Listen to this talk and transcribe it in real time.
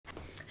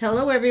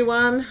Hello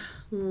everyone,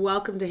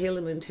 welcome to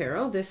Halo Moon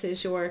Tarot. This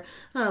is your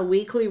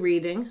weekly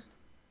reading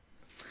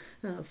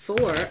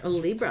for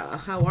Libra.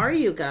 How are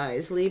you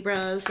guys,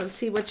 Libras? Let's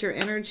see what your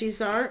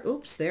energies are.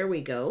 Oops, there we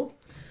go.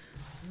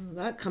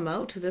 That come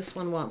out. This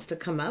one wants to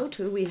come out.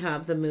 We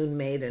have the Moon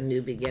Maiden,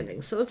 New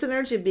Beginning. So it's an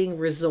energy of being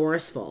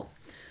resourceful.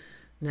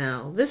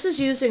 Now, this is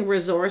using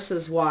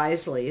resources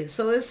wisely.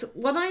 So it's,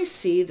 when I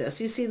see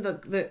this, you see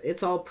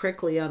it's all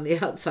prickly on the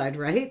outside,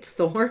 right?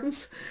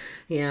 Thorns.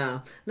 Yeah.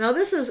 Now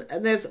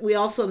we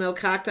also know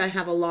cacti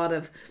have a lot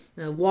of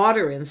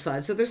water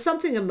inside. So there's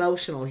something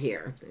emotional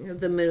here,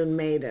 the Moon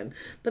Maiden.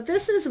 But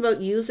this is about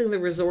using the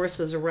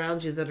resources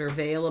around you that are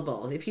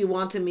available. If you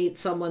want to meet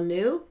someone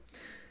new,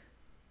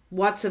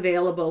 what's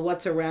available,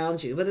 what's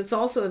around you. But it's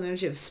also an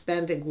energy of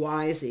spending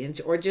wisely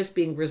or just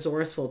being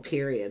resourceful,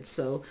 period.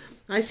 So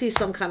I see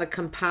some kind of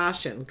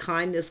compassion,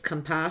 kindness,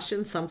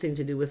 compassion, something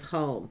to do with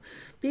home.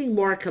 Being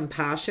more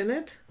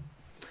compassionate.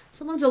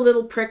 Someone's a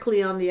little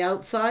prickly on the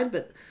outside,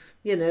 but,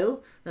 you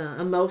know,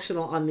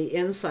 emotional on the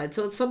inside.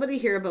 So it's somebody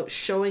here about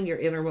showing your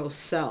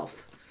innermost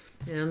self.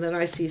 And then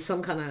I see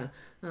some kind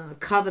of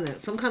covenant,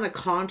 some kind of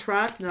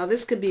contract. Now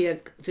this could be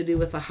to do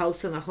with a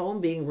house and a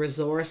home, being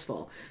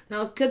resourceful.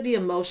 Now it could be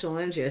emotional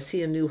energy. I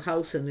see a new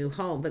house, a new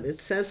home, but it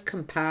says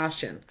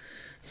compassion.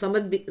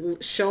 Someone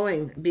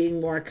showing being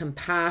more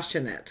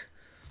compassionate.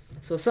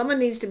 So someone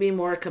needs to be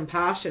more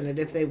compassionate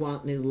if they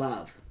want new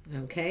love.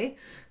 Okay?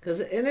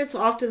 And it's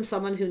often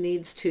someone who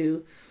needs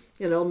to,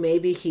 you know,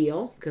 maybe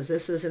heal, because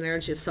this is an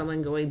energy of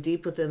someone going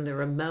deep within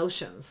their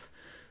emotions.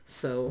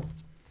 So,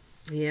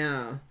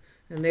 yeah.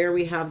 And there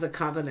we have the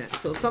covenant.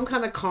 So some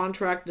kind of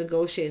contract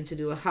negotiating to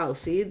do a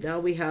house. See, now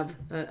we have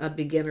a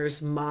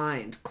beginner's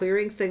mind.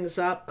 Clearing things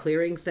up,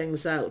 clearing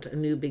things out, a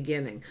new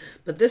beginning.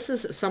 But this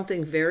is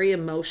something very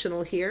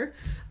emotional here.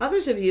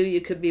 Others of you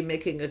could be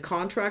making a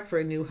contract for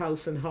a new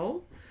house and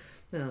home.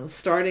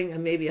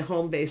 Starting maybe a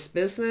home-based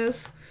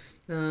business.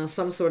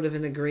 Some sort of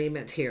an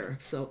agreement here.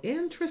 So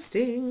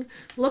interesting.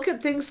 Look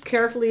at things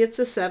carefully. It's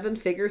a 7.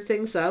 Figure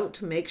things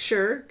out. Make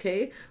sure,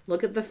 okay?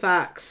 Look at the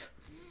facts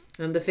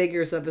and the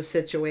figures of a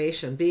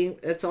situation.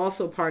 It's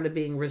also part of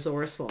being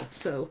resourceful.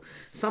 So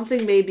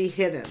something may be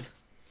hidden.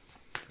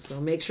 So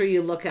make sure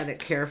you look at it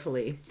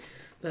carefully.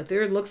 But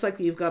there it looks like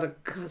you've got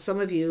some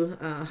of you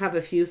have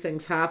a few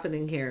things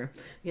happening here.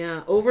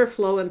 Yeah,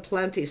 overflow and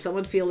plenty.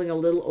 Someone feeling a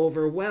little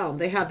overwhelmed.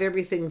 They have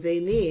everything they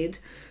need,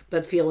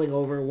 but feeling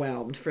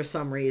overwhelmed for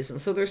some reason.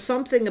 So there's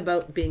something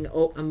about being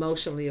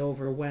emotionally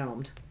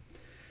overwhelmed.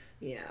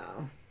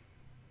 Yeah.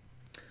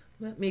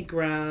 Let me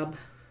grab...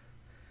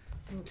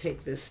 I'll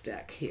take this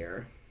deck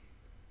here.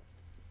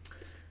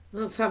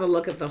 Let's have a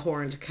look at the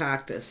horned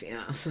cactus.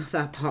 Yeah, so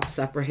that pops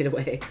up right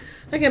away.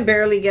 I can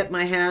barely get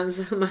my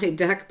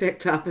deck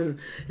picked up and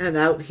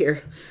out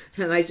here.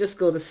 And I just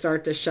go to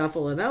start to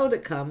shuffle and out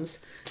it comes.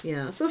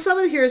 Yeah, so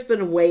someone here has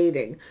been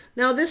waiting.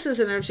 Now this is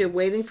an energy of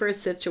waiting for a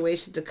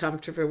situation to come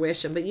to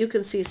fruition. But you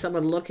can see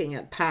someone looking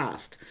at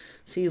past.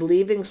 See,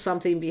 leaving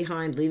something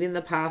behind, leaving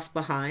the past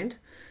behind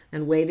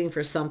and waiting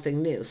for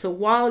something new. So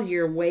while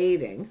you're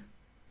waiting...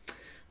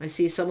 I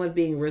see someone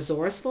being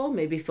resourceful,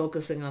 maybe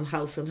focusing on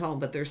house and home,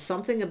 but there's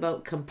something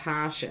about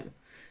compassion,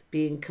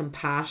 being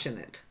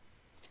compassionate,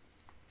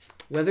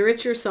 whether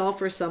it's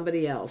yourself or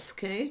somebody else,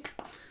 okay?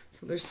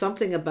 So there's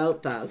something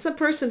about that. It's a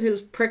person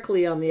who's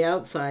prickly on the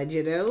outside,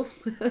 you know?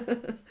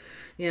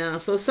 Yeah,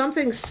 so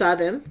something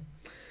sudden.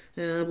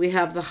 We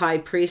have the High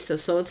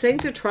Priestess. So it's saying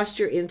to trust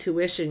your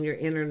intuition, your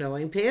inner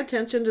knowing. Pay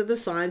attention to the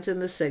signs and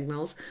the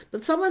signals,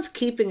 but someone's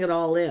keeping it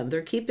all in.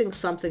 They're keeping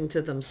something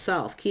to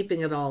themselves,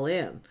 keeping it all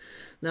in.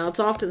 Now,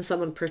 it's often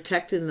someone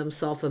protecting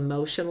themselves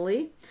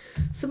emotionally.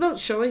 It's about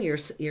showing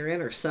your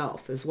inner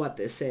self is what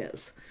this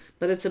is.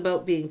 But it's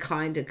about being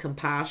kind and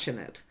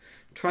compassionate,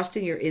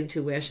 trusting your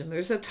intuition.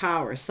 There's a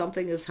Tower.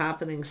 Something is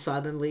happening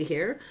suddenly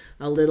here,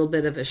 a little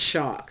bit of a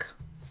shock.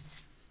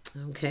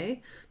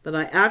 Okay, but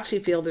I actually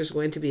feel there's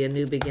going to be a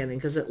new beginning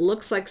because it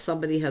looks like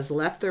somebody has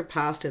left their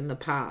past in the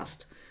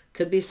past.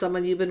 Could be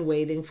someone you've been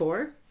waiting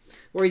for,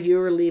 or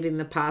you're leaving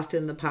the past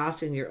in the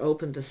past and you're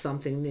open to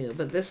something new.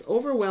 But this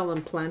overwhelm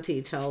and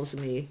plenty tells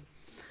me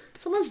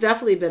someone's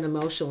definitely been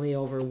emotionally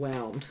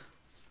overwhelmed.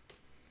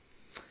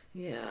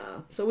 Yeah,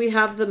 so we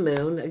have the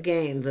Moon.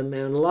 Again, the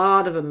Moon, a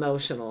lot of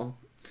emotional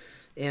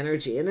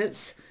energy. And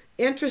it's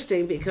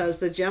interesting because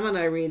the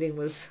Gemini reading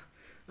was...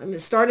 I'm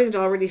starting to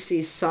already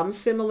see some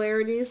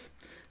similarities.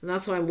 And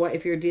that's why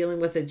if you're dealing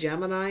with a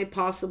Gemini,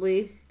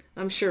 possibly,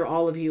 I'm sure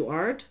all of you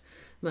aren't.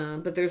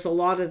 But there's a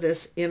lot of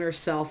this inner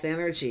self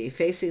energy,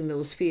 facing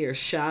those fears,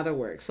 shadow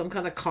work, some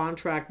kind of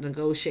contract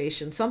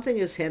negotiation. Something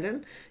is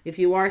hidden. If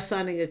you are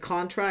signing a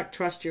contract,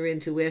 trust your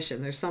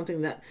intuition. There's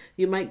something that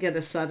you might get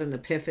a sudden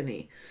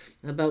epiphany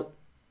about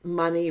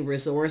money,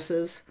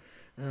 resources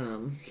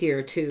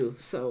here too.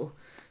 So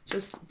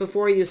just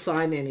before you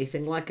sign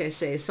anything, like I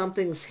say,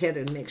 something's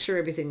hidden. Make sure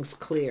everything's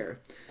clear.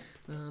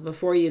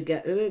 Before you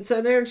get... It's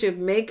an energy of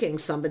making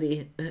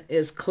somebody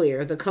is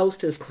clear. The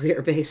coast is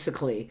clear,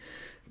 basically.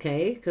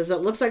 Okay? Because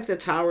it looks like the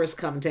Towers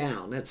come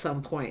down at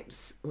some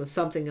point with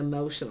something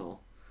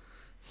emotional.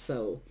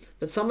 So,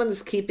 but someone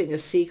is keeping a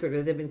secret,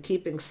 or they've been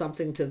keeping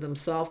something to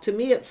themselves. To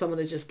me, it's someone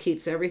who just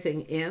keeps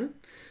everything in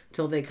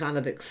till they kind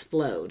of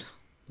explode.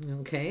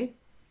 Okay.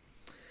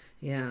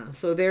 Yeah,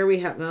 so there we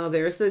have, now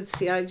there's the,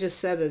 see, I just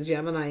said a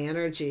Gemini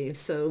energy.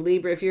 So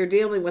Libra, if you're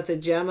dealing with a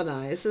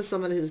Gemini, this is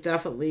someone who's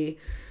definitely,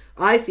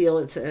 I feel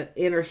it's an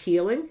inner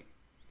healing.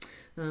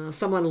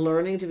 Someone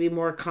learning to be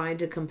more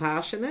kind and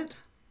compassionate.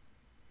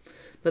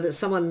 But it's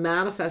someone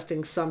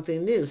manifesting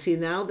something new. See,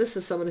 now this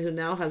is someone who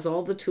now has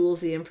all the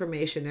tools, the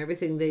information,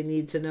 everything they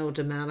need to know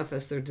to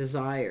manifest their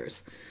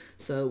desires.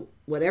 So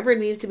whatever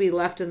needs to be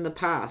left in the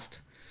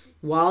past,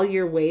 while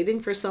you're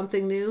waiting for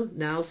something new,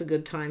 now's a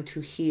good time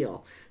to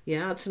heal.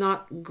 Yeah, it's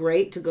not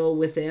great to go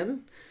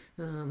within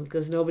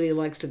because nobody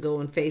likes to go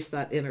and face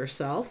that inner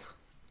self.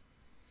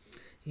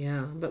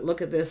 Yeah, but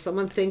look at this.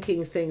 Someone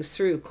thinking things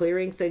through,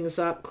 clearing things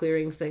up,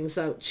 clearing things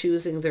out,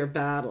 choosing their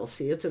battles.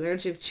 See, it's an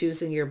energy of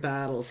choosing your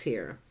battles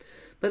here.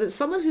 But it's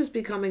someone who's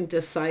becoming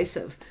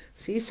decisive.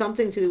 See,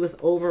 something to do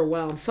with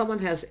overwhelm. Someone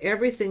has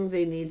everything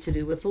they need to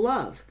do with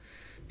love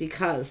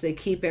because they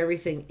keep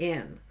everything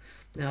in.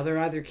 Now, they're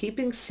either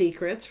keeping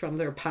secrets from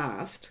their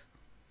past,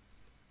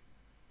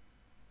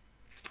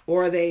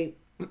 or they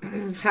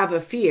have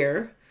a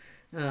fear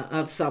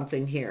of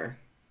something here.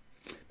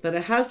 But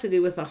it has to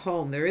do with a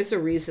home. There is a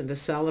reason to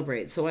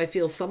celebrate. So I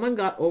feel someone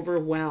got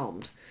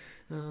overwhelmed.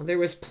 There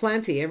was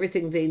plenty,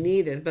 everything they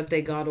needed, but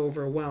they got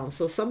overwhelmed.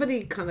 So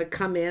somebody kind of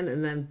come in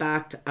and then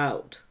backed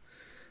out.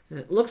 And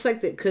it looks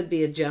like that could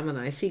be a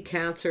Gemini. I see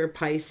Cancer,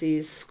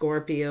 Pisces,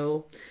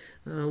 Scorpio,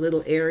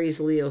 little Aries,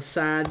 Leo,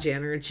 Sag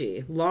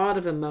energy. A lot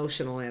of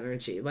emotional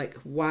energy. Like,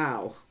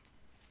 wow.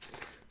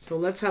 So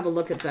let's have a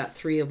look at that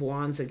Three of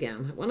Wands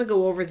again. I want to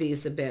go over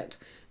these a bit.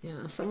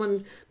 Yeah,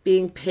 someone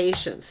being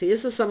patient. See,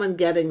 this is someone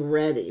getting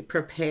ready,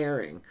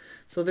 preparing.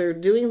 So they're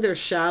doing their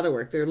shadow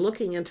work. They're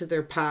looking into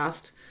their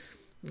past.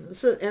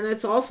 And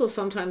it's also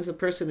sometimes a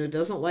person who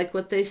doesn't like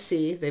what they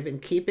see. They've been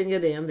keeping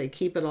it in. They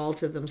keep it all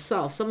to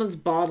themselves. Someone's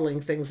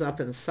bottling things up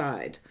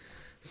inside.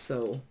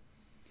 So,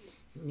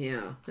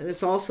 yeah. And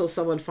it's also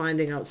someone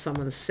finding out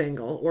someone's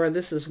single, or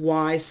this is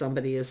why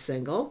somebody is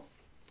single,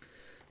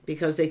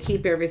 because they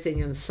keep everything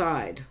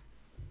inside.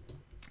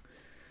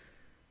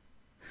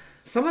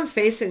 Someone's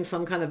facing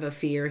some kind of a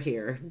fear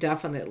here.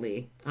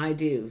 Definitely. I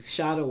do.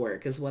 Shadow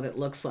work is what it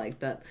looks like.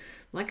 But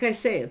like I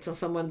say, it's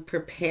someone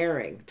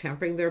preparing,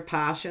 tempering their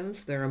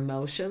passions, their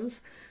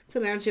emotions. It's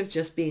an energy of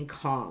just being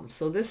calm.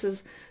 So this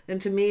is, and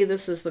to me,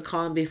 this is the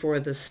calm before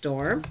the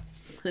storm.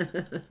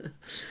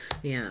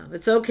 Yeah.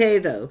 It's okay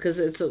though, because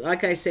it's,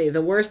 like I say,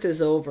 the worst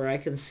is over. I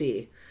can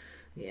see.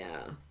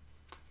 Yeah.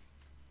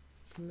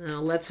 Now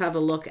let's have a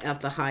look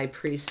at the High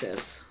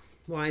Priestess.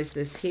 Why is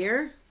this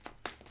here?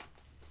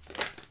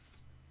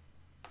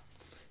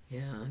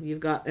 Yeah,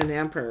 you've got an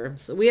Emperor.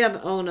 So we have,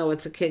 oh no,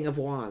 it's a King of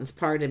Wands.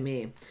 Pardon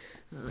me.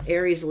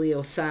 Aries,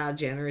 Leo,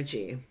 Sag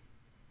energy.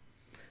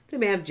 They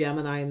may have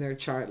Gemini in their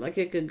chart. Like,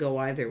 it could go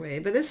either way.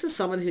 But this is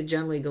someone who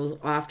generally goes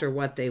after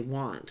what they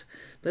want.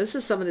 But this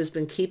is someone who's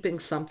been keeping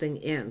something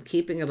in,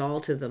 keeping it all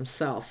to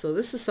themselves. So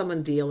this is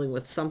someone dealing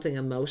with something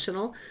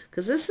emotional.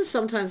 Because this is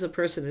sometimes a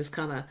person who's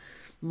kind of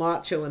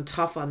macho and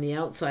tough on the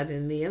outside. And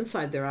in the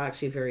inside, they're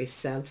actually very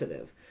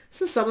sensitive.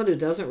 This is someone who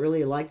doesn't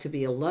really like to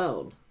be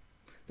alone.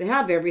 They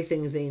have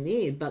everything they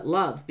need, but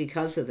love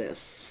because of this.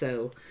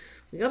 So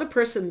we got a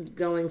person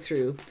going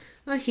through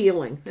a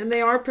healing, and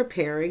they are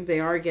preparing. They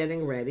are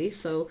getting ready.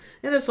 So,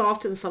 and it's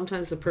often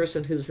sometimes a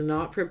person who's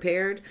not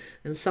prepared,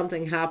 and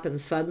something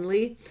happens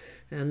suddenly,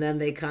 and then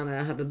they kind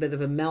of have a bit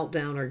of a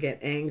meltdown or get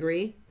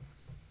angry.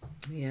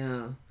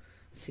 Yeah.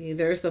 See,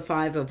 there's the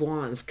Five of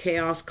Wands,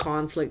 chaos,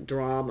 conflict,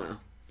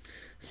 drama.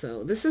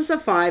 So this is a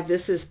 5.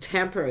 This is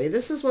temporary.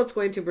 This is what's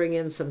going to bring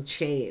in some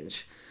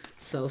change.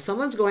 So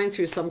someone's going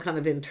through some kind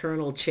of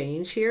internal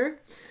change here.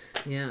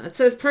 Yeah, it's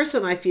a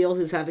person I feel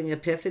who's having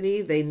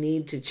epiphany. They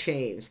need to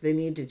change. They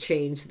need to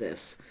change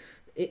this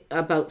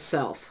about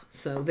self.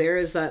 So there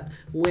is that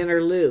win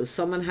or lose.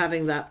 Someone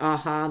having that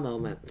aha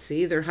moment.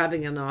 See, they're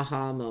having an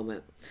aha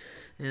moment.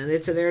 And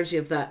it's an energy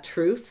of that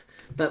truth.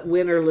 But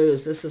win or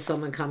lose, this is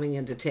someone coming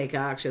in to take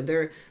action.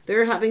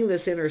 They're having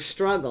this inner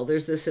struggle.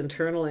 There's this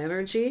internal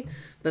energy,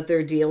 but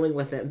they're dealing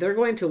with it. They're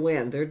going to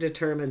win. They're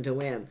determined to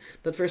win.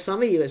 But for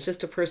some of you, it's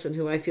just a person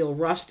who I feel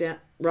rushed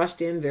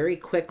in very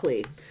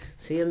quickly.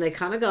 See, and they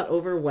kind of got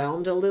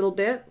overwhelmed a little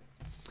bit.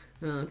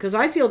 Because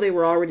I feel they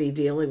were already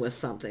dealing with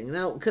something.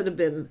 Now, it could have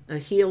been a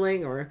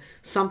healing, or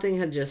something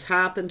had just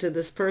happened to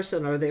this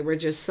person, or they were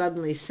just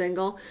suddenly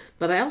single.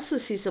 But I also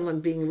see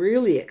someone being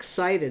really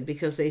excited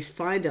because they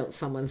find out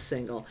someone's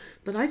single.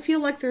 But I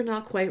feel like they're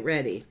not quite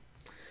ready.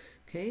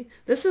 Okay,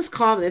 this is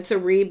common. It's a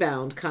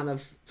rebound kind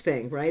of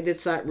thing, right?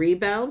 It's that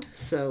rebound.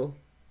 So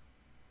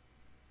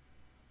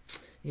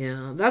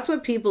yeah, that's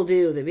what people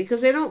do,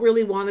 because they don't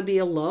really want to be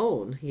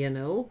alone, you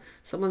know.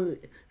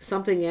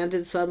 Something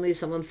ended suddenly,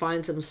 someone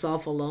finds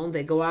himself alone.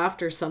 They go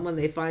after someone,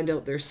 they find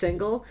out they're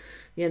single,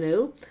 you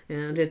know,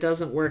 and it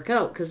doesn't work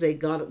out because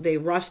they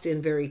rushed in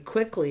very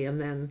quickly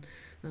and then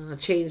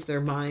changed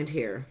their mind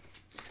here.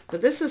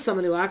 But this is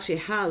someone who actually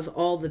has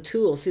all the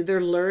tools. See, they're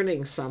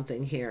learning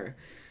something here.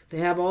 They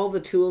have all the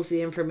tools,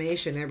 the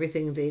information,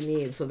 everything they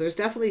need. So there's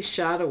definitely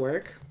shadow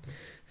work.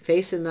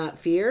 Facing that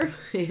fear.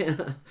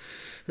 Yeah.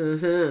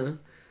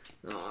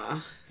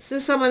 This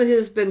is someone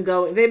who's been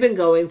they've been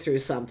going through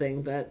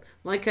something, but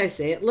like I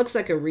say, it looks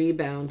like a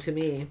rebound to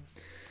me.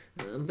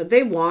 But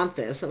they want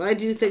this, and I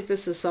do think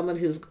this is someone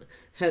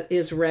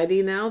is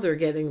ready now. They're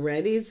getting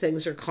ready.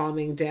 Things are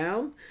calming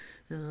down.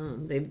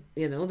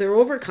 They're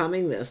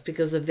overcoming this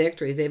because of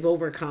victory. They've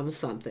overcome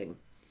something.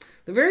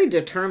 They're a very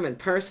determined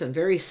person,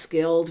 very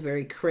skilled,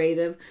 very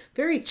creative,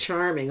 very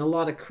charming, a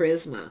lot of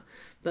charisma.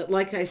 But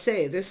like I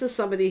say, this is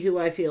somebody who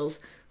I feel's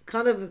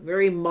kind of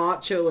very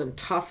macho and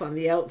tough on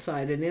the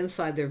outside, and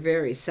inside they're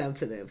very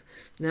sensitive.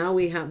 Now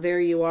there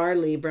you are,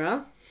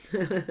 Libra.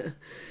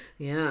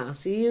 Yeah,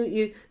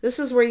 see, this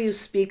is where you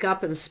speak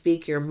up and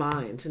speak your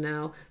mind.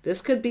 Now,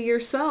 this could be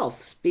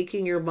yourself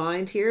speaking your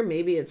mind here.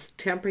 Maybe it's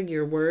tempering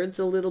your words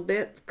a little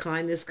bit,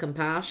 kindness,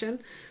 compassion.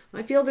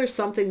 I feel there's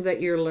something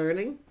that you're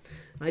learning.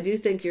 I do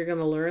think you're going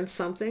to learn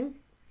something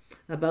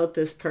about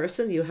this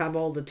person. You have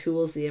all the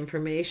tools, the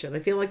information. I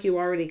feel like you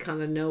already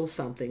kind of know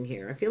something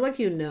here. I feel like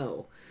you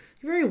know.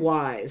 You're very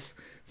wise.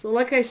 So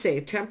like I say,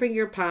 tempering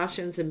your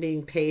passions and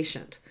being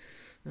patient.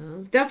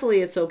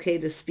 Definitely it's okay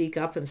to speak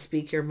up and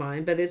speak your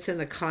mind, but it's in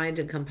a kind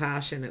and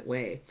compassionate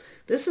way.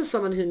 This is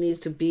someone who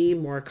needs to be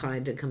more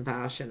kind and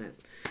compassionate,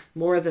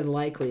 more than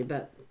likely,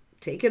 but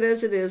take it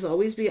as it is.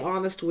 Always be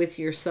honest with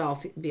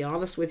yourself. Be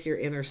honest with your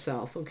inner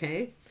self,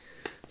 okay?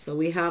 So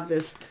we have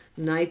this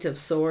Knight of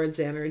Swords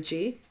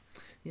energy.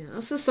 Yeah,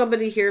 this is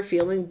somebody here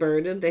feeling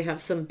burdened. They have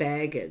some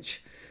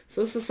baggage.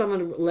 So this is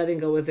someone letting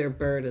go of their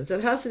burdens. It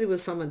has to do with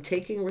someone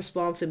taking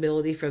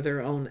responsibility for their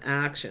own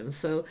actions.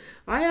 So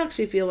I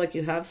actually feel like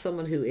you have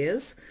someone who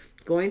is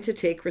going to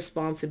take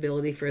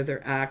responsibility for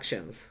their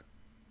actions.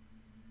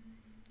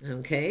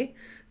 Okay?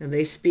 And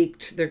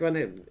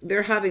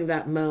they're having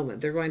that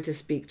moment. They're going to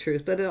speak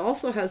truth. But it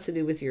also has to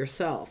do with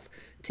yourself,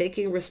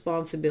 taking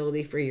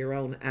responsibility for your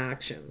own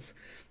actions.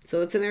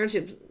 So it's an energy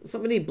of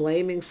somebody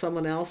blaming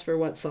someone else for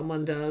what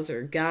someone does,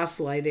 or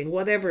gaslighting,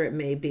 whatever it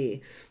may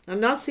be. I'm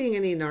not seeing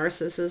any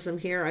narcissism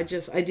here.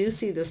 I do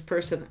see this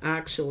person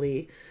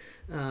actually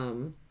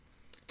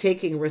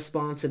taking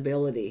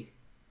responsibility.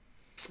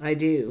 I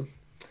do.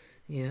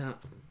 Yeah.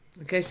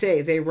 Like I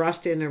say, they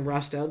rushed in and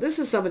rushed out. This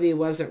is somebody who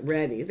wasn't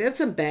ready. That's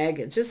a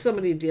baggage. Just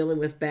somebody dealing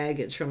with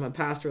baggage from a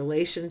past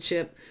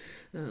relationship.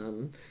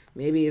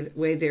 Maybe the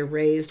way they're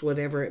raised,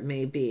 whatever it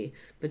may be.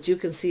 But you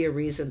can see a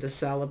reason to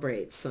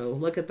celebrate. So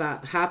look at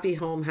that. Happy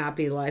home,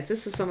 happy life.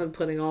 This is someone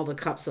putting all the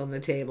cups on the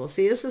table.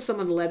 See, this is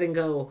someone letting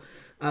go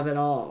of it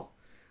all.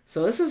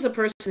 So this is a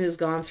person who's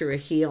gone through a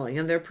healing,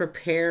 and they're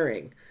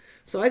preparing.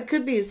 So it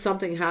could be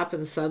something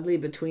happened suddenly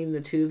between the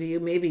two of you.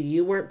 Maybe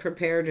you weren't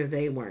prepared or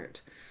they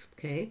weren't.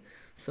 Okay,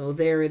 so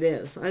there it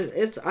is.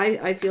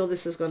 I feel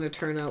this is going to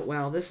turn out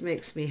well. This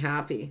makes me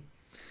happy.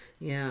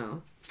 Yeah.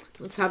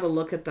 Let's have a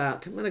look at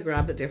that. I'm going to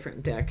grab a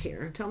different deck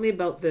here. Tell me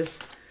about this,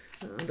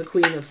 the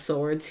Queen of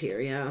Swords here.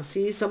 Yeah,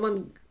 see,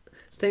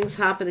 things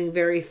happening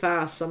very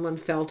fast. Someone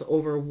felt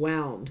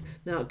overwhelmed.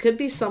 Now, it could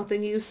be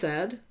something you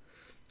said.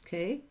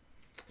 Okay,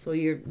 so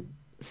you're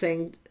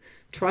saying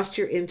trust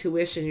your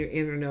intuition, your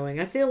inner knowing.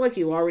 I feel like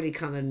you already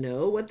kind of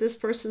know what this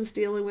person's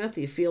dealing with.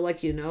 You feel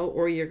like you know,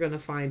 or you're going to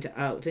find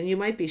out. And you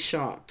might be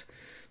shocked.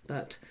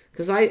 But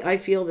because I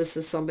feel this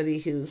is somebody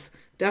who's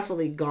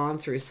definitely gone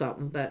through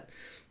something.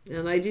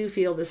 And I do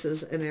feel this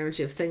is an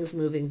energy of things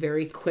moving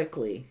very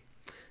quickly.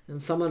 And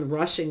someone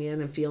rushing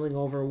in and feeling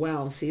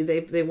overwhelmed. See,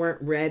 they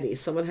weren't ready.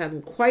 Someone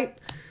hadn't quite...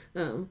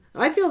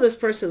 I feel this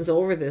person's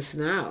over this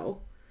now.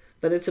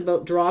 But it's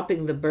about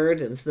dropping the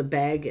burdens, the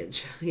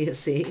baggage, you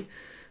see.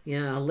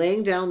 Yeah,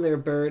 laying down their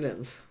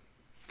burdens.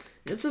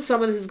 This is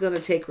someone who's going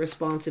to take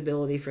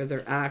responsibility for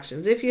their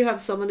actions. If you have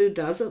someone who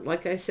doesn't,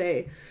 like I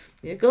say,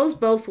 it goes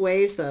both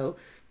ways though.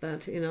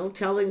 But,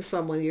 telling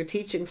someone, you're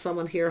teaching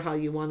someone here how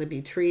you want to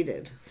be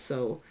treated.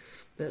 So,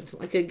 but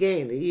like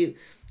again,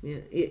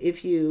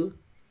 if you're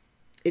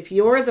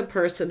the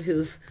person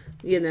who's,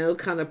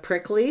 kind of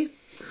prickly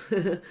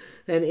and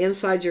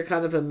inside you're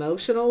kind of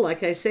emotional,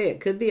 like I say, it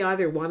could be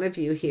either one of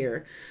you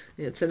here.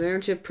 It's an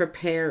energy of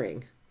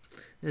preparing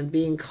and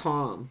being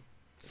calm.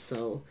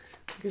 So,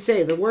 like I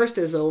say, the worst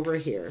is over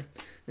here.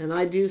 And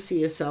I do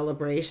see a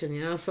celebration.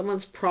 Yeah,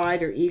 someone's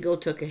pride or ego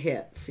took a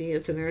hit. See,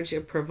 it's an energy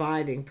of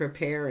providing,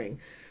 preparing,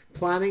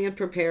 planning and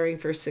preparing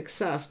for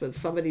success. But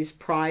somebody's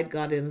pride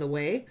got in the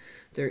way,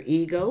 their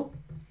ego.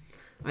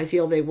 I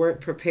feel they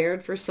weren't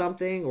prepared for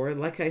something, or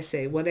like I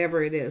say,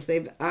 whatever it is.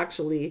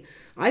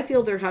 I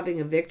feel they're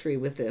having a victory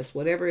with this.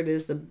 Whatever it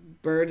is, the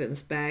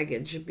burdens,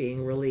 baggage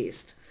being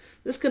released.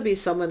 This could be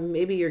someone,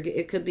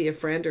 it could be a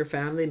friend or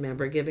family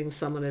member giving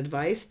someone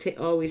advice.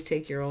 Always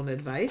take your own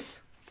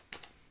advice.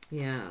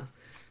 Yeah.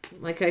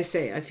 Like I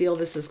say, I feel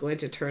this is going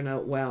to turn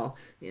out well.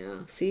 Yeah.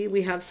 See,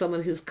 we have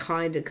someone who's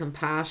kind and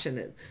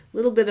compassionate, a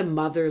little bit of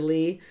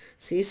motherly.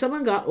 See,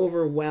 someone got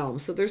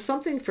overwhelmed. So there's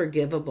something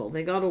forgivable.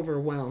 They got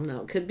overwhelmed.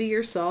 Now, it could be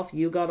yourself.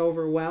 You got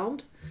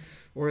overwhelmed.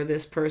 or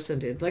this person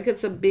did. Like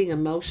it's being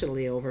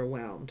emotionally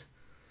overwhelmed.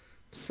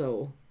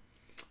 So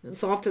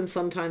it's often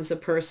sometimes a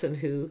person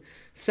who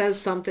says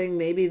something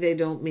maybe they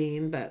don't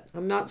mean, but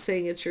I'm not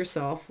saying it's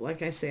yourself.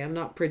 Like I say, I'm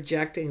not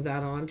projecting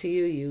that onto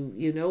you.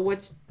 You know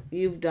what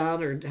you've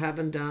done or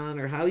haven't done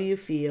or how you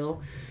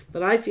feel.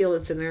 But I feel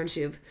it's an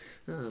energy of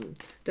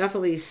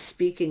definitely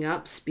speaking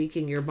up,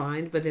 speaking your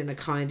mind, but in a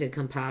kind and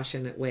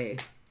compassionate way.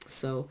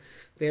 So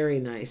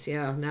very nice.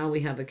 Yeah, now we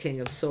have a King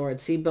of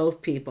Swords. See,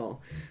 both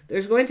people.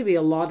 There's going to be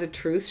a lot of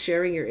truth,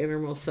 sharing your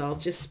innermost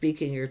self, just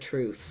speaking your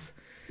truths.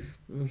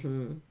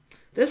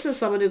 This is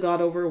someone who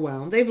got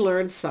overwhelmed. They've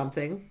learned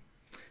something.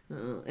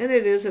 And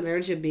it is an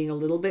energy of being a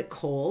little bit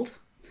cold.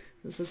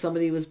 This is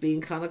somebody who was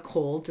being kind of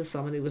cold to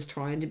somebody who was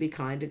trying to be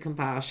kind and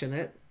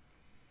compassionate.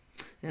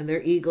 And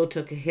their ego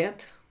took a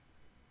hit.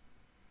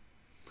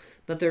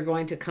 But they're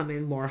going to come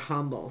in more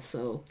humble.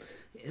 So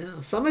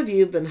yeah, some of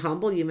you have been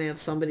humble. You may have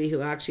somebody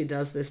who actually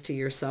does this to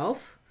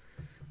yourself.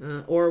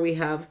 Or we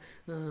have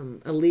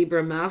a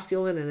Libra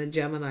masculine and a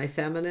Gemini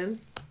feminine.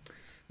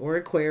 Or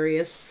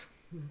Aquarius.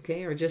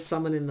 Okay, or just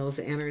someone in those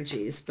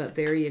energies. But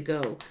there you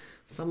go.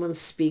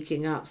 Someone's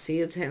speaking up. See,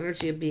 it's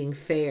energy of being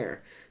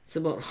fair. It's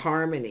about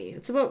harmony.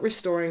 It's about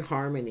restoring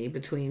harmony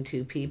between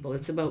two people.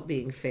 It's about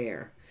being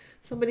fair.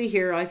 Somebody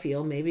here, I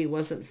feel, maybe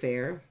wasn't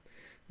fair.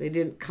 They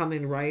didn't come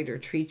in right or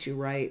treat you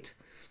right.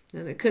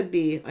 And it could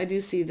be, I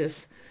do see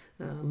this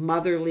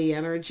motherly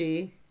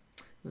energy,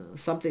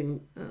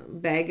 something,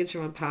 baggage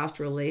from a past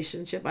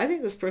relationship. I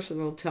think this person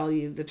will tell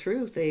you the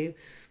truth.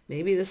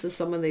 Maybe this is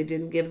someone they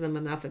didn't give them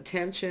enough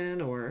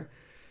attention or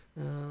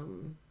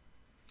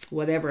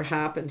whatever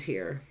happened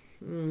here.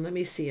 Let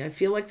me see. I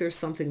feel like there's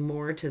something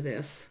more to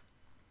this.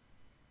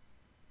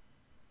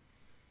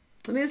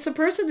 I mean, it's a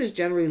person who's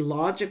generally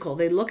logical.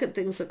 They look at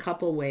things a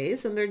couple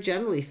ways and they're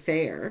generally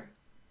fair.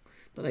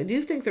 But I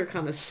do think they're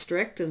kind of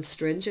strict and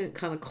stringent,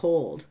 kind of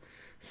cold.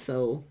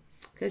 So,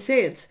 like I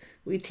say,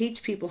 we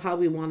teach people how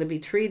we want to be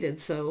treated.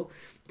 So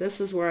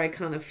this is where I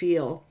kind of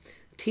feel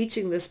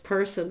teaching this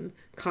person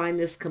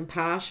kindness,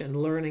 compassion,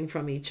 learning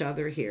from each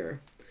other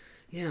here.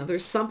 Yeah,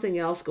 there's something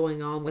else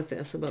going on with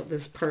this, about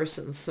this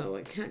person. So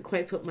I can't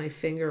quite put my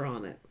finger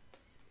on it.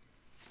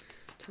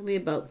 Tell me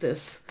about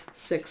this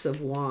Six of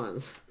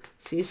Wands.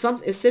 See,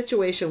 a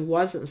situation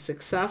wasn't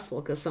successful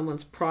because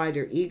someone's pride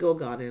or ego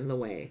got in the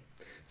way.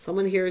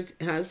 Someone here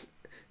has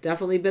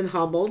definitely been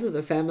humbled,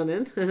 the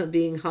feminine,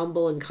 being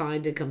humble and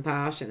kind and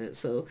compassionate.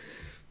 So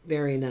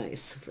very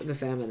nice for the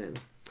feminine.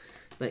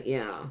 But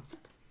yeah,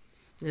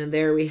 and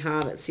there we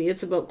have it. See,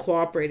 it's about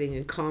cooperating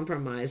and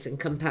compromise and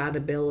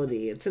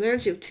compatibility. It's an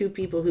energy of two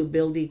people who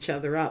build each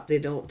other up. They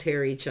don't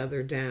tear each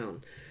other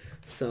down.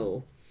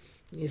 So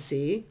you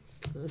see,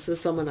 this is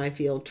someone I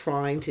feel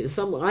trying to.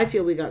 I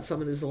feel we got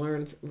someone who's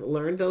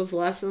learned those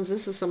lessons.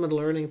 This is someone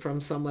learning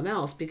from someone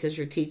else because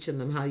you're teaching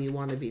them how you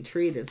want to be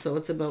treated. So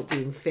it's about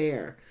being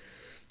fair.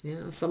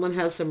 Yeah, someone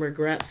has some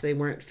regrets. They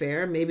weren't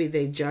fair. Maybe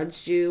they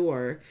judged you,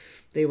 or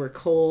they were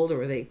cold,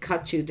 or they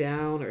cut you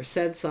down, or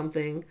said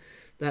something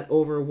that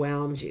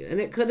overwhelmed you. And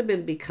it could have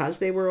been because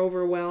they were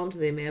overwhelmed.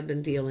 They may have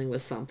been dealing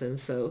with something.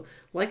 So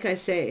like I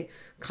say,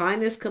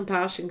 kindness,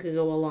 compassion can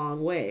go a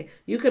long way.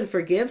 You can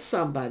forgive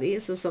somebody.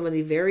 This is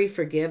somebody very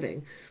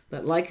forgiving.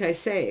 But like I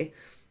say,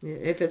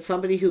 if it's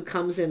somebody who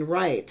comes in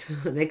right,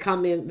 they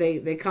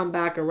come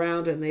back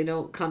around and they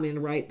don't come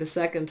in right the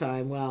second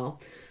time,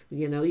 well,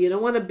 you know, you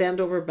don't want to bend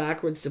over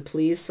backwards to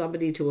please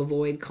somebody to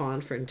avoid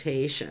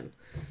confrontation.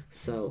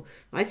 So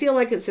I feel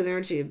like it's an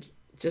energy of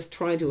just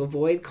trying to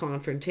avoid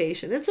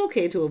confrontation. It's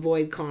okay to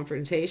avoid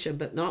confrontation,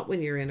 but not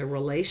when you're in a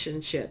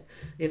relationship.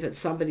 If it's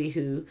somebody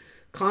who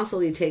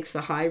constantly takes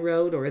the high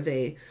road, or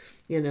they,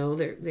 you know,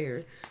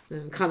 they're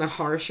kind of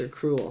harsh or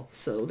cruel.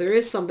 So there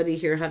is somebody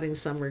here having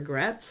some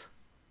regrets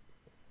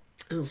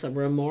and some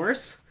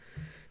remorse.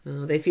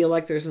 They feel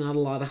like there's not a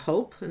lot of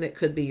hope, and it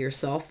could be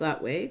yourself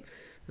that way.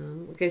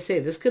 Like I say,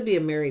 this could be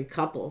a married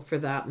couple for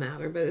that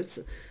matter, but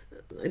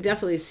I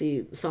definitely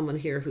see someone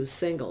here who's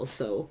single.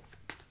 So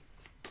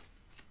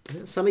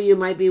some of you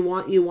might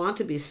want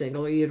to be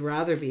single, or you'd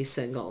rather be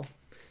single,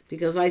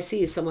 because I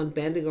see someone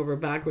bending over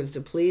backwards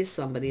to please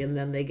somebody, and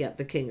then they get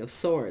the King of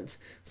Swords.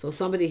 So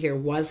somebody here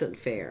wasn't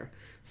fair.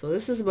 So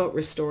this is about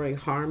restoring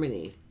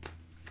harmony.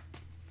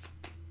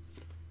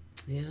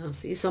 Yeah,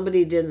 see,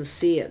 somebody didn't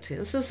see it.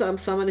 This is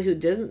someone who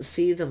didn't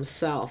see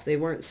themselves. They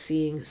weren't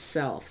seeing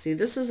self. See,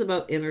 this is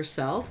about inner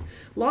self.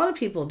 A lot of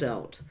people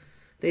don't.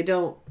 They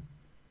don't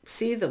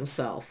see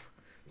themselves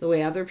the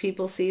way other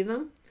people see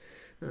them.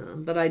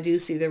 But I do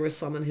see there was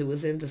someone who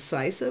was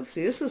indecisive.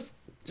 See, this is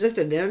just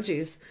an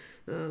energy,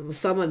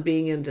 someone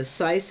being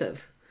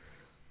indecisive.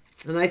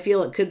 And I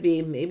feel it could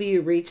be maybe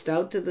you reached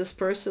out to this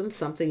person,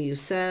 something you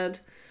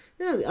said.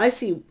 You know, I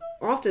see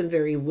often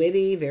very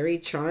witty, very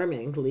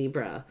charming,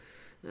 Libra.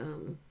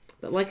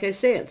 But like I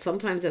say,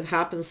 sometimes it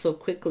happens so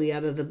quickly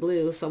out of the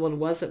blue. Someone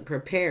wasn't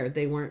prepared.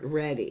 They weren't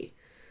ready.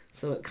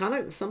 So it kind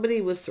of,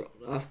 somebody was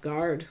off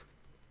guard.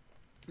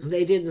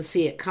 They didn't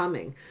see it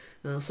coming.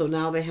 So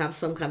now they have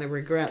some kind of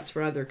regrets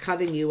for either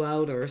cutting you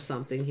out or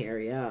something here.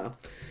 Yeah.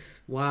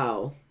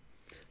 Wow.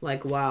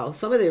 Like, wow.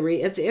 Some of the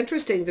it's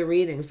interesting, the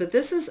readings, but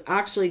this is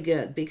actually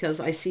good because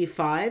I see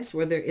fives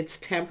where it's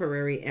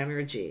temporary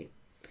energy.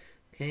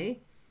 Okay.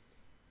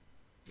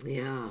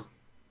 Yeah.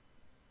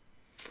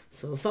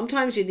 So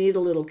sometimes you need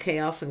a little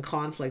chaos and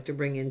conflict to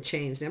bring in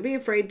change. Don't be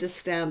afraid to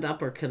stand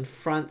up or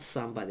confront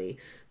somebody.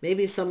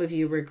 Maybe some of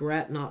you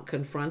regret not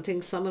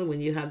confronting someone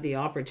when you had the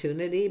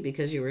opportunity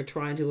because you were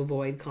trying to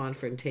avoid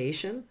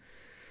confrontation.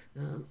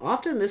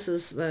 Often this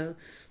is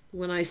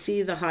when I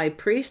see the high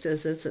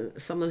priestess, it's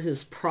someone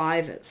who's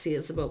private. See,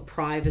 it's about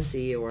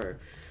privacy, or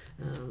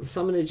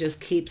someone who just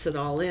keeps it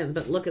all in.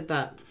 But look at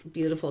that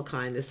beautiful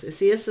kindness.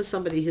 See, this is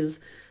somebody who's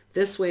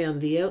this way on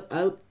the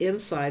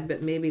inside,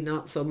 but maybe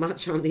not so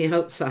much on the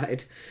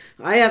outside.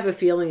 I have a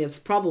feeling it's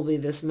probably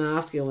this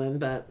masculine,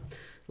 but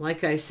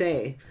like I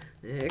say,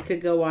 it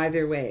could go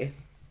either way.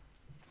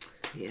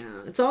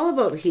 Yeah, it's all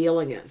about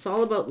healing it. It's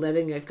all about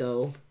letting it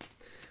go.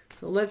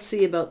 So let's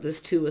see about this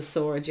Two of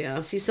Swords. Yeah,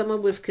 see,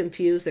 someone was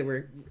confused. They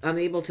were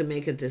unable to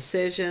make a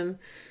decision.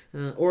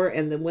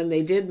 And then when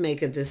they did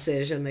make a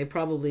decision, they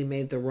probably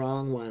made the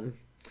wrong one.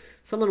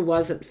 Someone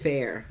wasn't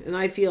fair. And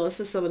I feel this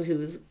is someone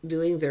who's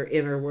doing their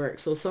inner work.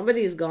 So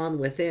somebody's gone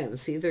within.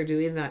 See, they're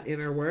doing that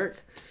inner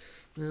work.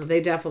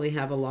 They definitely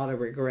have a lot of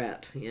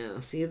regret. Yeah,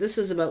 see, this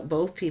is about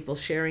both people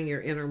sharing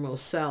your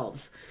innermost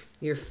selves.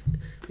 Your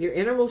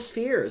innermost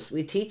fears.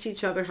 We teach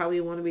each other how we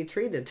want to be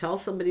treated. Tell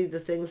somebody the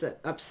things that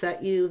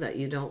upset you, that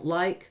you don't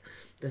like,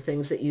 the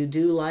things that you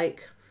do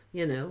like,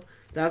 you know.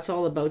 That's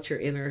all about your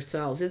inner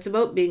selves. It's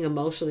about being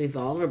emotionally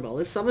vulnerable.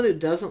 It's someone who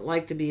doesn't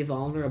like to be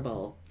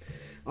vulnerable.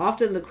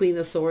 Often the Queen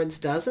of Swords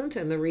doesn't,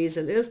 and the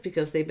reason is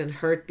because they've been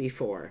hurt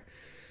before.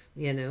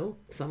 You know,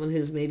 someone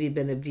who's maybe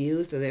been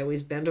abused, or they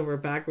always bend over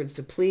backwards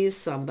to please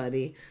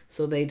somebody,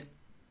 so they'd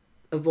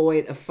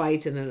avoid a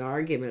fight and an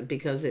argument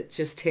because it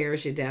just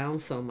tears you down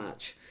so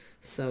much.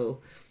 So,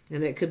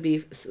 and it could be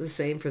the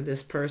same for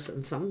this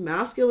person. Some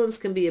masculines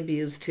can be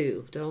abused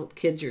too. Don't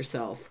kid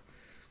yourself.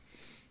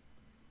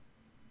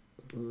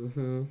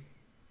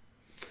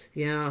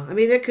 Yeah, I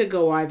mean, it could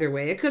go either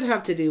way. It could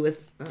have to do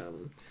with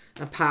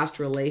a past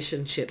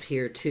relationship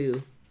here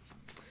too.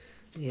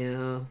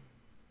 Yeah.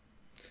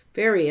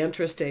 Very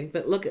interesting.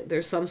 But look,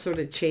 there's some sort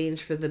of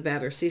change for the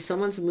better. See,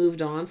 someone's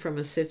moved on from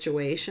a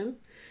situation.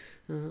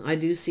 I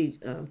do see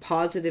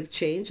positive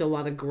change, a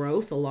lot of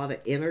growth, a lot of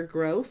inner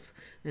growth,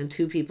 and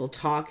two people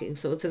talking.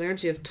 So it's an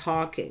energy of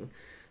talking,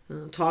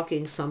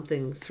 talking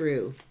something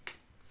through.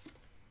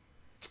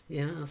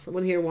 Yeah,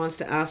 someone here wants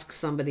to ask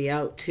somebody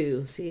out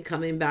too. See,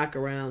 coming back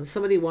around.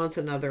 Somebody wants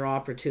another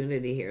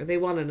opportunity here. They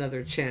want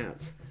another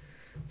chance.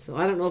 So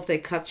I don't know if they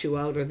cut you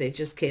out or they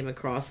just came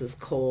across as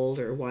cold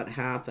or what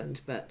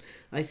happened. But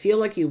I feel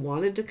like you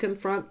wanted to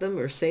confront them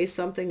or say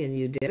something and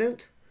you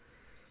didn't.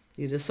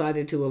 You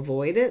decided to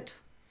avoid it.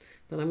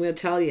 But I'm going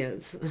to tell you,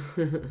 it's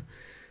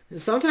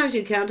sometimes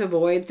you can't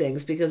avoid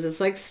things because it's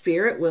like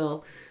spirit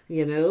will,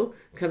 you know,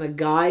 kind of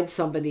guide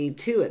somebody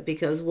to it,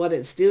 because what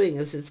it's doing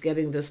is it's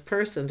getting this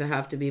person to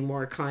have to be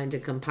more kind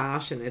and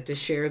compassionate, to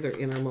share their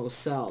innermost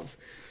selves.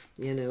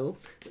 You know,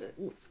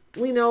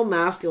 we know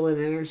masculine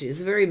energy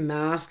is a very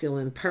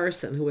masculine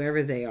person,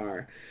 whoever they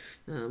are.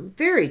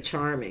 Very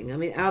charming. I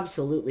mean,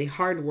 absolutely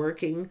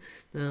hardworking.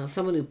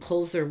 Someone who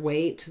pulls their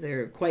weight.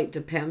 They're quite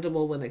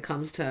dependable when it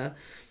comes to,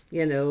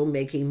 you know,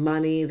 making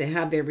money. They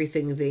have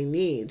everything they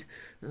need.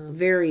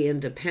 Very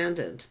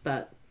independent.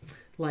 But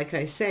like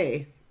I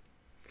say,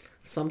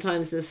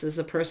 sometimes this is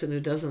a person who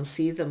doesn't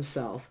see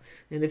themselves.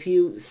 And if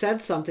you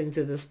said something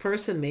to this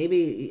person, maybe,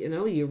 you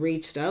know, you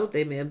reached out.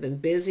 They may have been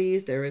busy.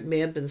 There may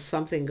have been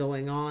something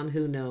going on.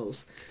 Who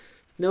knows?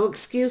 No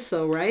excuse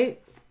though,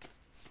 right?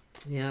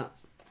 Yeah.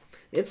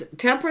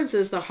 Temperance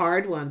is the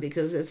hard one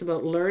because it's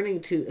about learning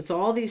to, it's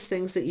all these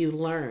things that you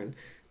learn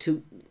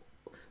to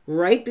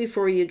right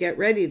before you get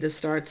ready to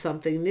start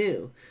something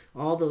new.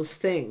 All those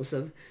things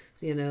of,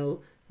 you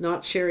know,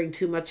 not sharing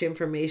too much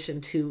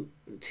information too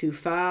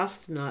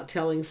fast, not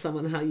telling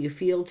someone how you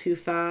feel too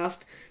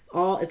fast.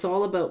 It's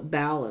all about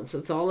balance.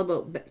 It's all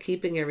about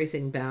keeping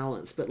everything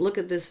balanced. But look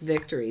at this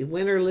victory.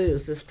 Win or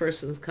lose, this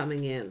person's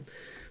coming in.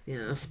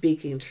 Yeah,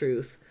 speaking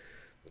truth.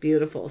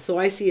 Beautiful. So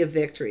I see a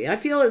victory. I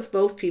feel it's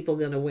both people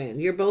going to win.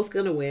 You're both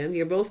going to win.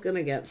 You're both going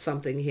to get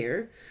something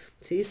here.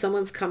 See,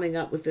 someone's coming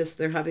up with this.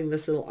 They're having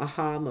this little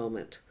aha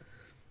moment.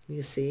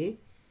 You see?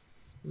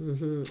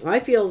 I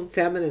feel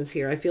feminines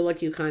here. I feel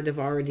like you kind of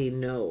already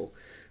know.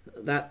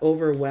 That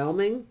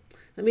overwhelming.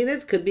 I mean,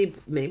 it could be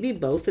maybe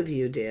both of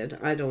you did.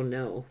 I don't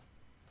know.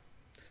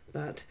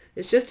 But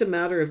it's just a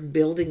matter of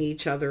building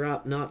each other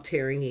up, not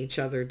tearing each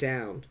other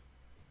down.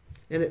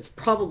 And it's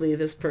probably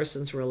this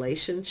person's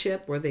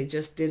relationship where they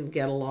just didn't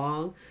get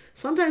along.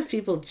 Sometimes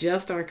people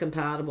just aren't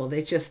compatible.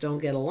 They just don't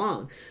get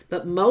along.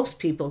 But most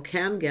people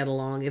can get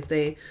along if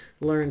they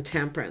learn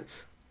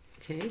temperance.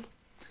 Okay?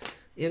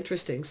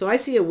 Interesting. So I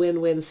see a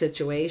win-win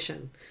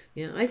situation.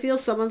 Yeah, I feel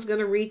someone's going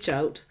to reach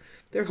out.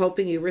 They're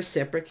hoping you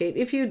reciprocate.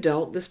 If you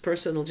don't, this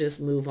person will just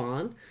move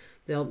on.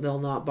 They'll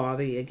not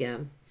bother you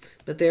again.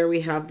 But there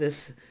we have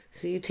this,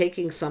 see,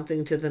 taking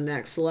something to the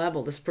next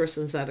level. This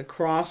person's at a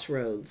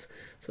crossroads.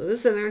 So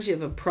this energy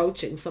of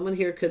approaching. Someone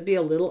here could be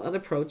a little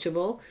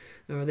unapproachable,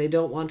 or they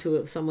don't want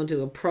someone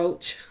to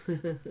approach.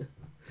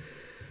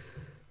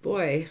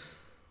 Boy,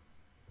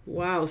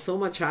 wow, so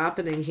much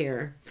happening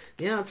here.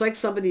 Yeah, it's like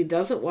somebody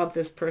doesn't want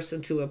this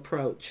person to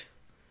approach.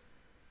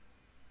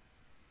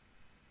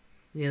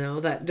 You know,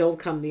 that don't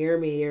come near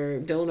me, or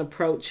don't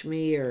approach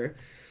me, or...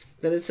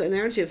 But it's an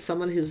energy of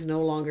someone who's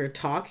no longer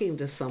talking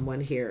to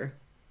someone here.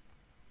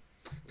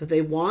 But they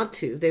want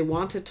to. They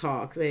want to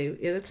talk.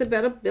 It's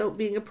about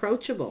being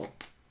approachable.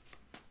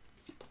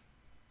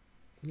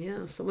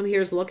 Yeah, someone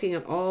here is looking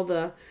at all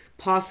the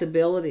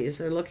possibilities.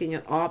 They're looking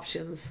at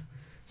options.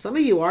 Some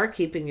of you are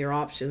keeping your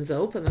options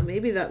open. And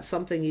maybe that's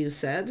something you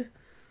said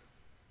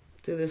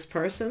to this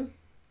person.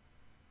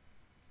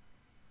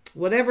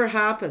 Whatever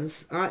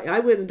happens, I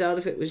wouldn't doubt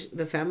if it was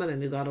the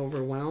feminine who got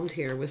overwhelmed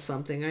here with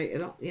something.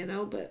 You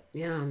know, but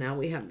yeah, now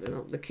we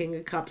have the King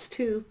of Cups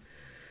too.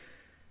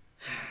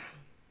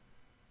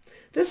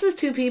 This is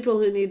two people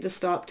who need to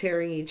stop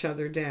tearing each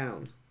other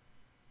down.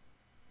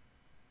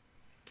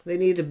 They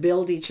need to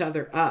build each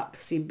other up.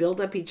 See, build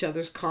up each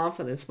other's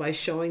confidence by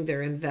showing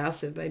they're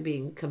invested, by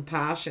being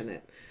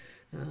compassionate.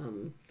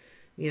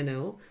 You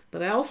know,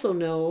 but I also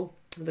know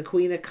the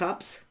Queen of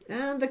Cups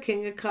and the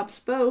King of Cups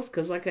both,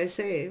 because like I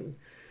say,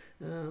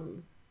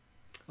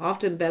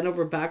 often bend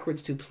over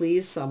backwards to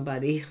please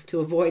somebody, to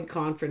avoid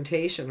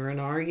confrontation or an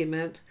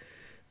argument.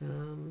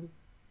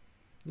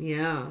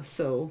 Yeah,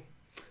 so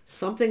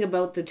something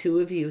about the two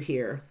of you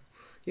here.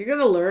 You're going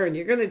to learn.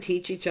 You're going to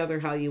teach each other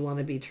how you want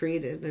to be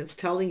treated. And it's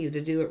telling you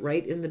to do it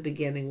right in the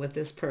beginning with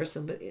this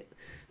person, but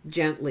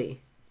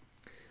gently.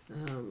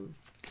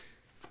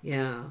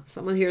 Yeah,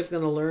 someone here is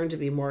going to learn to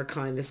be more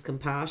kindness,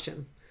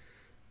 compassion.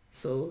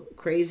 So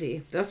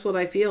crazy. That's what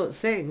I feel it's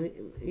saying.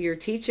 You're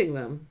teaching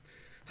them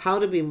how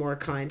to be more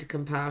kind,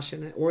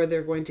 compassionate, or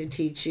they're going to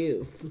teach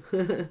you.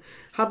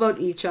 How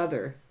about each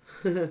other?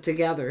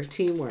 Together,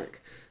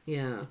 teamwork.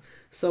 Yeah,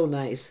 so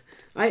nice.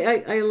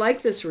 I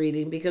like this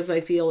reading because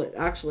I feel it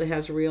actually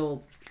has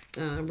real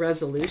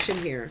resolution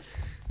here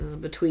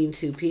between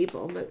two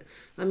people. But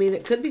I mean,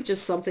 it could be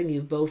just something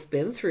you've both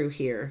been through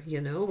here, you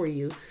know, where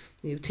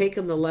you've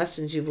taken the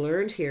lessons you've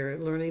learned here,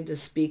 learning to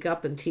speak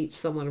up and teach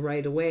someone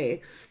right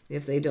away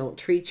if they don't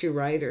treat you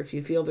right, or if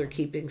you feel they're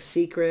keeping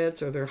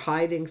secrets or they're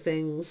hiding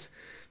things,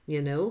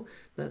 you know.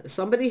 But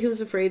somebody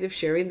who's afraid of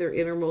sharing their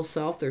innermost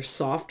self, their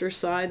softer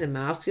side and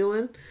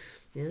masculine,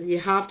 you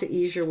have to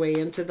ease your way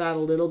into that a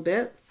little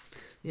bit.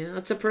 Yeah,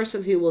 it's a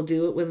person who will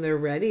do it when they're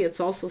ready.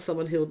 It's also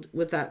someone who,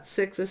 with that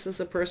 6, this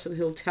is a person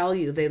who'll tell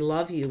you they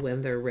love you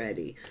when they're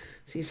ready.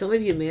 See, some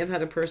of you may have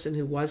had a person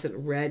who wasn't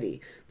ready.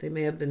 They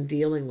may have been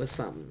dealing with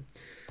something.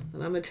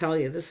 But I'm going to tell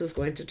you, this is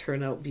going to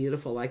turn out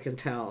beautiful, I can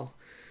tell.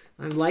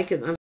 I'm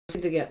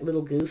starting to get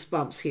little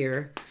goosebumps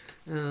here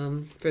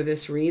for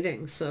this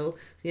reading. So,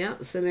 yeah,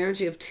 it's an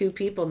energy of two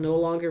people no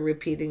longer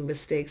repeating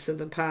mistakes of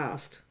the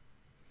past.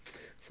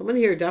 Someone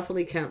here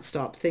definitely can't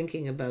stop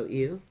thinking about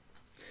you.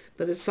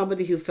 But it's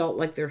somebody who felt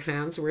like their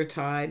hands were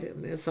tied.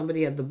 And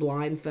somebody had the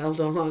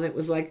blindfold on.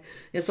 It's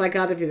like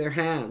out of their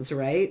hands,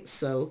 right?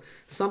 So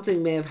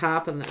something may have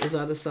happened that was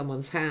out of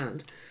someone's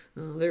hand.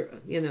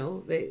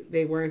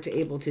 They weren't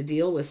able to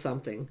deal with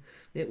something.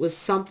 It was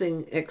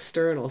something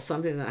external,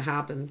 something that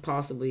happened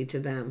possibly to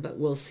them, but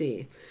we'll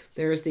see.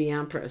 There's the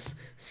Empress.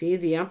 See,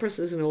 the Empress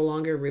is no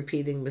longer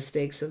repeating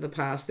mistakes of the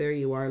past. There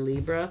you are,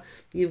 Libra.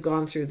 You've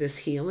gone through this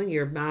healing.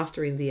 You're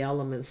mastering the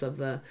elements of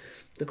the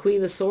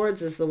Queen of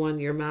Swords is the one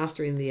you're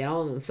mastering the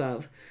elements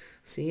of.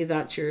 See,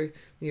 that's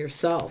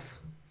yourself.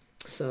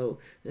 So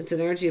it's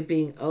an energy of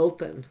being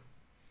open.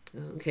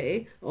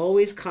 Okay,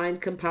 always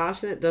kind,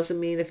 compassionate. Doesn't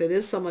mean if it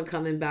is someone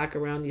coming back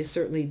around, you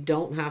certainly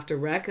don't have to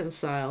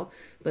reconcile,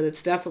 but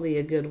it's definitely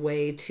a good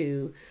way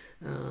to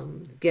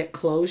get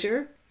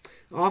closure.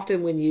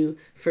 Often when you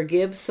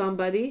forgive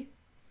somebody,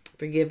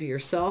 forgive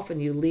yourself,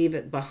 and you leave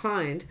it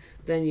behind,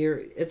 then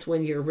it's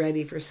when you're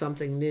ready for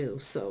something new.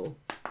 So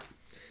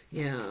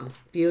yeah,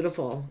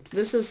 beautiful.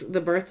 This is the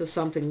birth of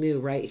something new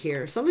right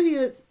here. Some of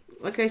you,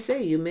 like I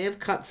say, you may have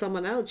cut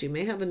someone out. You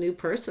may have a new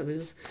person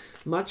who's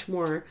much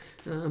more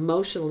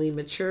emotionally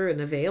mature and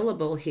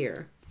available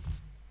here.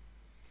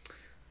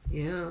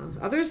 Yeah,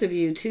 others of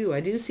you too.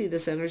 I do see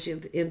this energy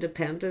of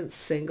independence,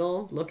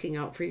 single, looking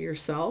out for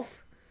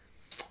yourself.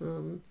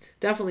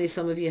 Definitely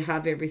some of you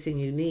have everything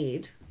you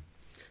need.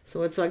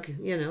 So it's like,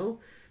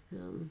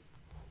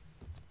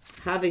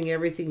 having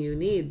everything you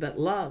need but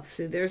love.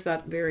 See, there's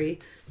that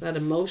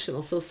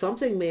emotional. So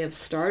something may have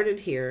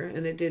started here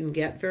and it didn't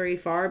get very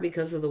far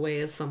because of the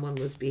way someone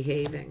was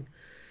behaving.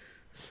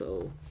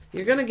 So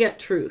you're going to get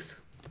truth.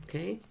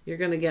 Okay, you're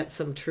going to get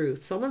some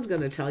truth. Someone's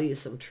going to tell you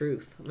some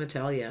truth. I'm going to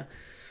tell you.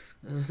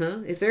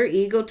 If their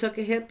ego took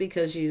a hit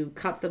because you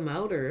cut them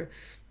out or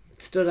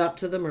stood up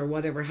to them or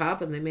whatever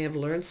happened, they may have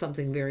learned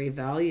something very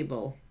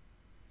valuable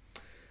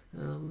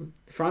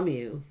from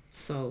you.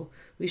 So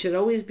we should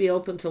always be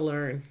open to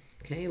learn.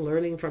 Okay,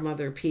 learning from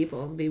other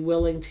people. Be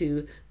willing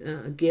to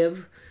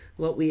give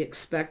what we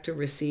expect to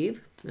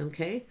receive.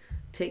 Okay,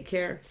 take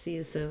care. See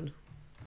you soon.